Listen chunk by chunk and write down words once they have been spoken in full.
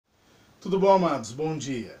Tudo bom, amados? Bom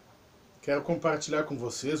dia. Quero compartilhar com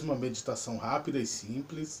vocês uma meditação rápida e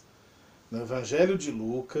simples no Evangelho de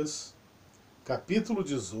Lucas, capítulo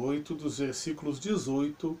 18, dos versículos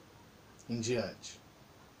 18 em diante.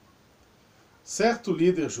 Certo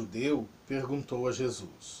líder judeu perguntou a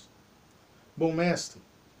Jesus: Bom mestre,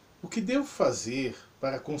 o que devo fazer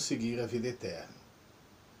para conseguir a vida eterna?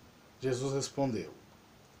 Jesus respondeu: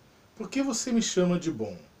 Por que você me chama de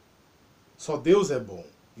bom? Só Deus é bom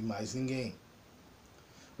e mais ninguém.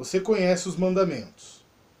 Você conhece os mandamentos.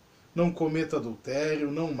 Não cometa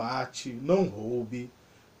adultério, não mate, não roube,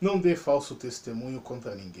 não dê falso testemunho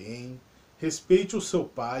contra ninguém, respeite o seu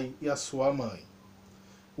pai e a sua mãe.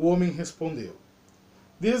 O homem respondeu: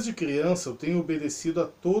 Desde criança eu tenho obedecido a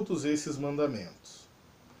todos esses mandamentos.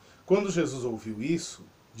 Quando Jesus ouviu isso,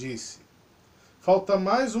 disse: Falta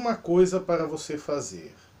mais uma coisa para você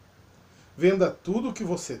fazer. Venda tudo o que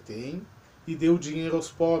você tem e dê o dinheiro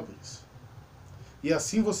aos pobres. E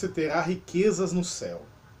assim você terá riquezas no céu.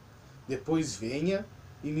 Depois venha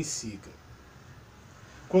e me siga.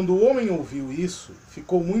 Quando o homem ouviu isso,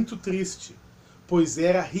 ficou muito triste, pois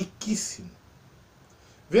era riquíssimo.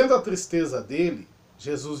 Vendo a tristeza dele,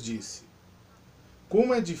 Jesus disse: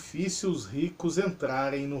 Como é difícil os ricos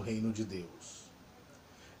entrarem no reino de Deus.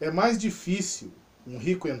 É mais difícil um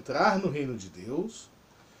rico entrar no reino de Deus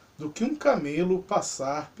do que um camelo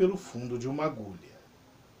passar pelo fundo de uma agulha.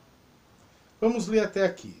 Vamos ler até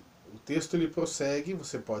aqui. O texto ele prossegue,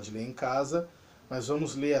 você pode ler em casa, mas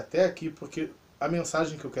vamos ler até aqui porque a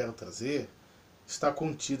mensagem que eu quero trazer está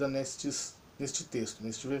contida neste texto,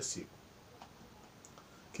 neste versículo.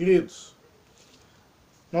 Queridos,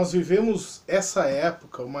 nós vivemos essa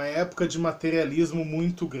época, uma época de materialismo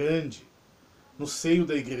muito grande no seio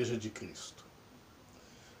da Igreja de Cristo.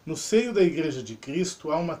 No seio da Igreja de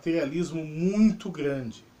Cristo há um materialismo muito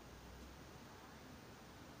grande.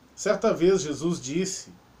 Certa vez Jesus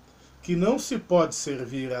disse que não se pode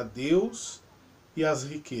servir a Deus e às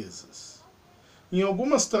riquezas. Em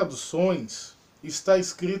algumas traduções está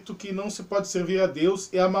escrito que não se pode servir a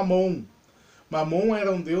Deus e a Mamon. Mamon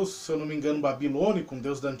era um deus, se eu não me engano, babilônico, um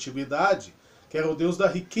deus da antiguidade, que era o deus da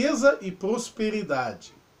riqueza e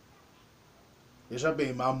prosperidade. Veja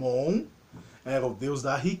bem, Mamon era o deus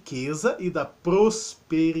da riqueza e da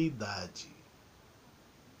prosperidade.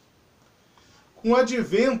 Com o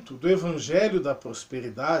advento do evangelho da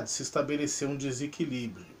prosperidade se estabeleceu um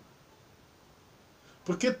desequilíbrio.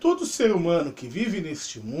 Porque todo ser humano que vive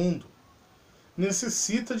neste mundo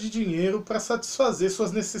necessita de dinheiro para satisfazer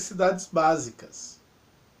suas necessidades básicas.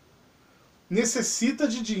 Necessita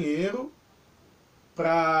de dinheiro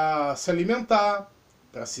para se alimentar,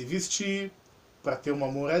 para se vestir, para ter uma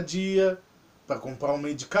moradia, para comprar um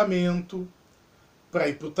medicamento, para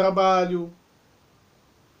ir para o trabalho.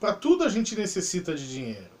 Para tudo a gente necessita de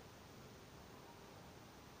dinheiro.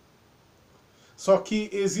 Só que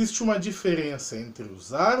existe uma diferença entre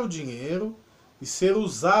usar o dinheiro e ser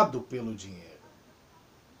usado pelo dinheiro.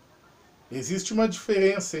 Existe uma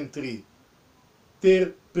diferença entre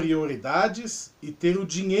ter prioridades e ter o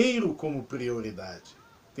dinheiro como prioridade.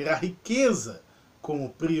 Ter a riqueza como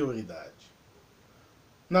prioridade.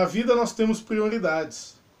 Na vida nós temos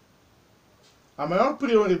prioridades. A maior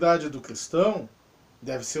prioridade do cristão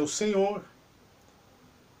deve ser o Senhor.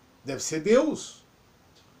 Deve ser Deus.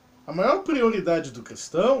 A maior prioridade do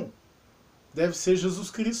cristão deve ser Jesus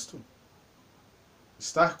Cristo.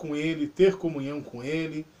 Estar com Ele, ter comunhão com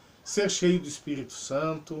Ele, ser cheio do Espírito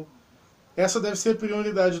Santo. Essa deve ser a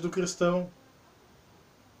prioridade do cristão.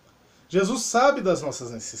 Jesus sabe das nossas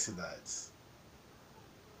necessidades.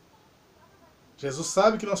 Jesus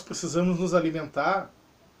sabe que nós precisamos nos alimentar,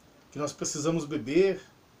 que nós precisamos beber,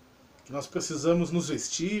 que nós precisamos nos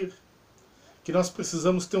vestir, que nós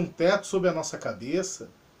precisamos ter um teto sobre a nossa cabeça.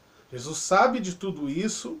 Jesus sabe de tudo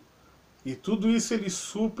isso e tudo isso ele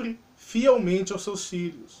supre fielmente aos seus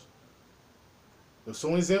filhos. Eu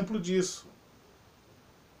sou um exemplo disso.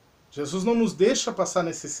 Jesus não nos deixa passar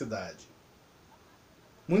necessidade.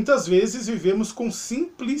 Muitas vezes vivemos com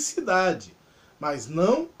simplicidade, mas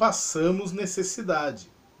não passamos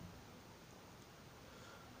necessidade.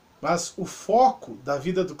 Mas o foco da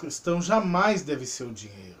vida do cristão jamais deve ser o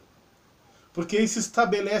dinheiro. Porque aí se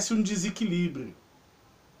estabelece um desequilíbrio.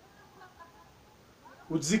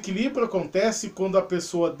 O desequilíbrio acontece quando a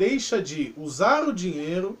pessoa deixa de usar o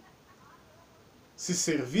dinheiro, se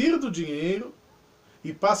servir do dinheiro,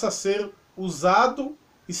 e passa a ser usado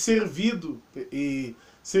e servido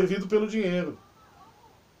pelo dinheiro.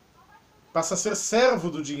 Passa a ser servo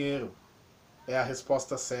do dinheiro. É a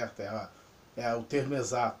resposta certa, é o termo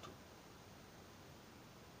exato.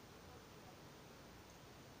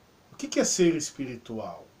 O que é ser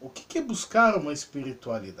espiritual? O que é buscar uma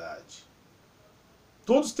espiritualidade?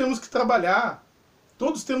 Todos temos que trabalhar,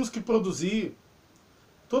 todos temos que produzir,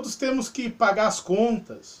 todos temos que pagar as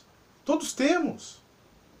contas, todos temos.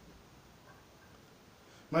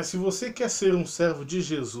 Mas se você quer ser um servo de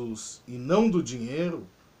Jesus e não do dinheiro,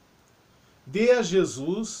 dê a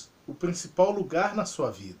Jesus o principal lugar na sua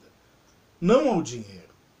vida, não ao dinheiro.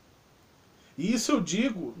 E isso eu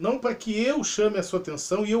digo não para que eu chame a sua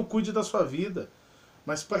atenção e eu cuide da sua vida,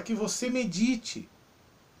 mas para que você medite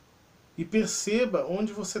e perceba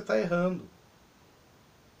onde você está errando.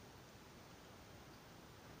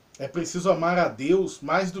 É preciso amar a Deus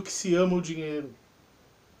mais do que se ama o dinheiro.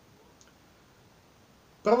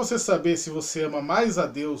 Para você saber se você ama mais a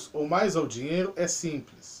Deus ou mais ao dinheiro, é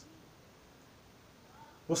simples.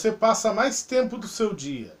 Você passa mais tempo do seu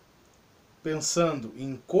dia pensando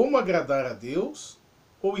em como agradar a Deus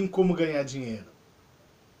ou em como ganhar dinheiro?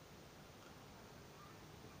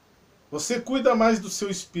 Você cuida mais do seu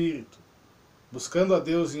espírito, buscando a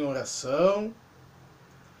Deus em oração,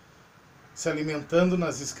 se alimentando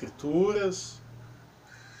nas Escrituras,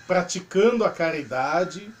 praticando a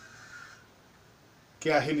caridade, que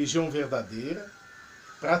é a religião verdadeira,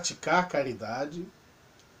 praticar a caridade.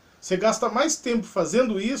 Você gasta mais tempo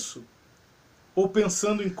fazendo isso ou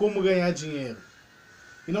pensando em como ganhar dinheiro?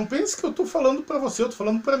 E não pense que eu estou falando para você, eu estou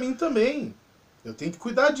falando para mim também. Eu tenho que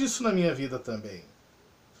cuidar disso na minha vida também.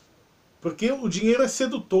 Porque o dinheiro é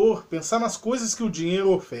sedutor. Pensar nas coisas que o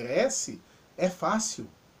dinheiro oferece é fácil.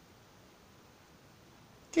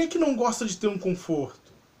 Quem é que não gosta de ter um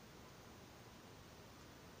conforto?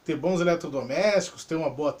 Ter bons eletrodomésticos, ter uma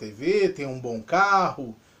boa TV, ter um bom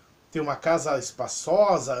carro, ter uma casa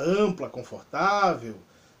espaçosa, ampla, confortável,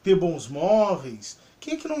 ter bons móveis.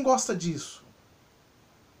 Quem é que não gosta disso?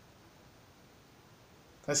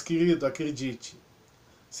 Mas, querido, acredite,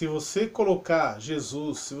 se você colocar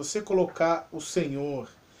Jesus, se você colocar o Senhor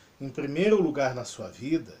em primeiro lugar na sua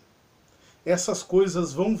vida, essas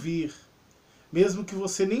coisas vão vir, mesmo que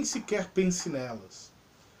você nem sequer pense nelas,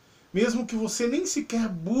 mesmo que você nem sequer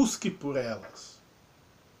busque por elas,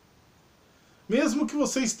 mesmo que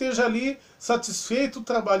você esteja ali satisfeito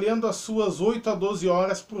trabalhando as suas 8 a 12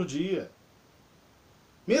 horas por dia,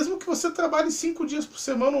 mesmo que você trabalhe 5 dias por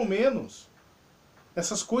semana ou menos,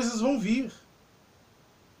 essas coisas vão vir.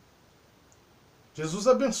 Jesus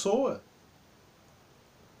abençoa.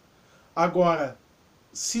 Agora,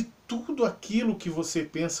 se tudo aquilo que você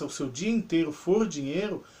pensa o seu dia inteiro for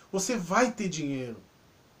dinheiro, você vai ter dinheiro.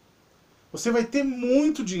 Você vai ter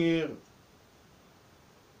muito dinheiro.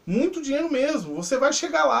 Muito dinheiro mesmo. Você vai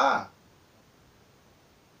chegar lá.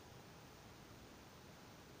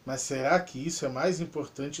 Mas será que isso é mais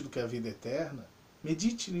importante do que a vida eterna?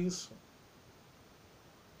 Medite nisso.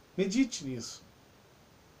 Medite nisso.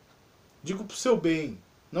 Digo pro seu bem,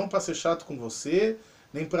 não para ser chato com você,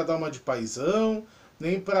 nem para dar uma de paizão,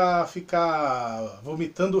 nem para ficar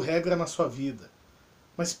vomitando regra na sua vida.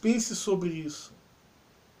 Mas pense sobre isso.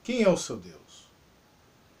 Quem é o seu Deus?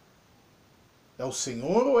 É o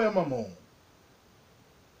Senhor ou é Mamon?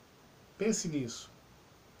 Pense nisso.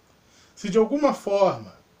 Se de alguma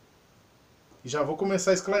forma, e já vou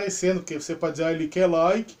começar esclarecendo, porque você pode dizer, ele quer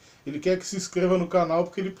like, ele quer que se inscreva no canal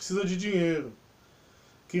porque ele precisa de dinheiro.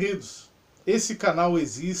 Queridos, esse canal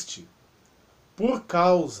existe por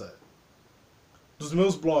causa dos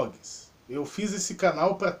meus blogs. Eu fiz esse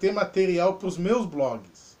canal para ter material para os meus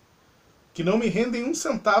blogs, que não me rendem um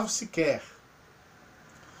centavo sequer.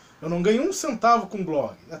 Eu não ganho um centavo com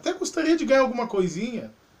blog. Até gostaria de ganhar alguma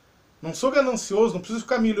coisinha. Não sou ganancioso, não preciso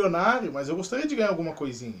ficar milionário, mas eu gostaria de ganhar alguma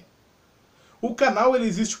coisinha. O canal ele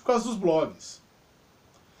existe por causa dos blogs.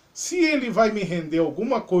 Se ele vai me render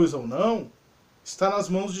alguma coisa ou não, está nas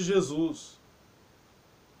mãos de Jesus.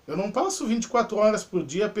 Eu não passo 24 horas por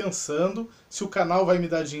dia pensando se o canal vai me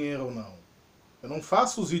dar dinheiro ou não. Eu não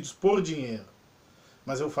faço os vídeos por dinheiro,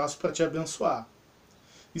 mas eu faço para te abençoar.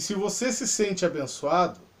 E se você se sente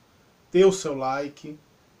abençoado, dê o seu like,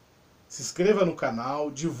 se inscreva no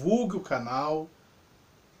canal, divulgue o canal,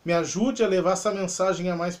 me ajude a levar essa mensagem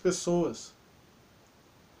a mais pessoas.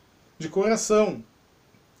 De coração,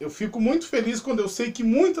 eu fico muito feliz quando eu sei que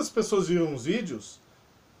muitas pessoas viram os vídeos,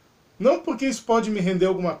 não porque isso pode me render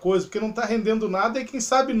alguma coisa, porque não está rendendo nada e quem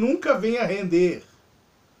sabe nunca venha a render.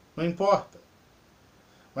 Não importa.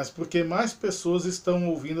 Mas porque mais pessoas estão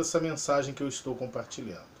ouvindo essa mensagem que eu estou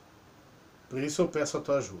compartilhando. Por isso eu peço a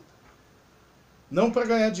tua ajuda. Não para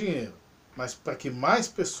ganhar dinheiro, mas para que mais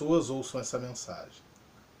pessoas ouçam essa mensagem.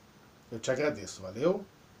 Eu te agradeço, valeu?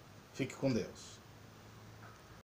 Fique com Deus.